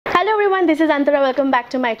Hello everyone, this is Antara. Welcome back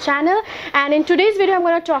to my channel, and in today's video I'm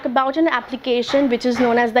going to talk about an application which is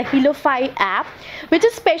known as the Healofy app, which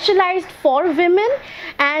is specialized for women.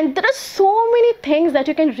 And there are so many things that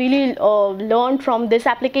you can really learn from this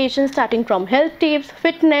application, starting from health tips,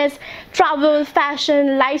 fitness, travel,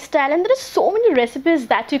 fashion, lifestyle, and there are so many recipes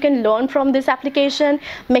that you can learn from this application.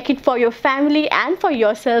 Make it for your family and for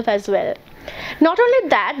yourself as well. Not only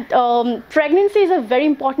that, pregnancy is a very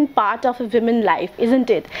important part of a woman's life, isn't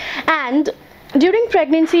it? And during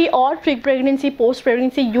pregnancy or pre-pregnancy,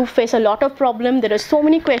 post-pregnancy, you face a lot of problems. There are so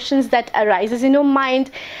many questions that arises in your mind,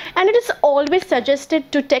 and it is always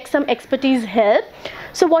suggested to take some expertise help.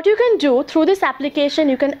 So what you can do through this application,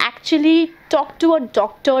 you can actually talk to a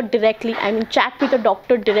doctor directly, chat with a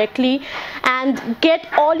doctor directly and get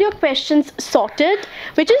all your questions sorted,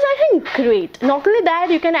 which is, I think, great. Not only that,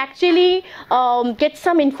 you can actually get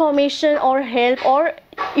some information or help, or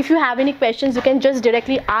if you have any questions, you can just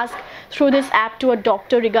directly ask through this app to a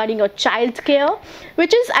doctor regarding your child's care,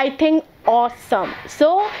 which is, I think, awesome.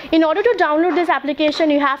 So in order to download this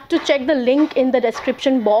application, you have to check the link in the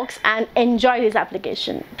description box and enjoy this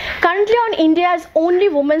application. Currently on India's only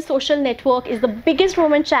women's social network is the biggest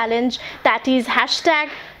women challenge, that is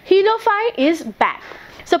 #Healofy is back.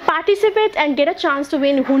 So participate and get a chance to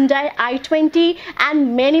win Hyundai i20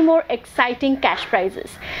 and many more exciting cash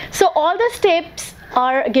prizes. So all the steps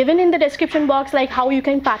are given in the description box, like how you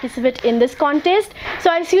can participate in this contest. So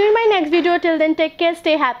I'll see you in my next video. Till then, take care,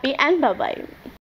 stay happy, and bye bye.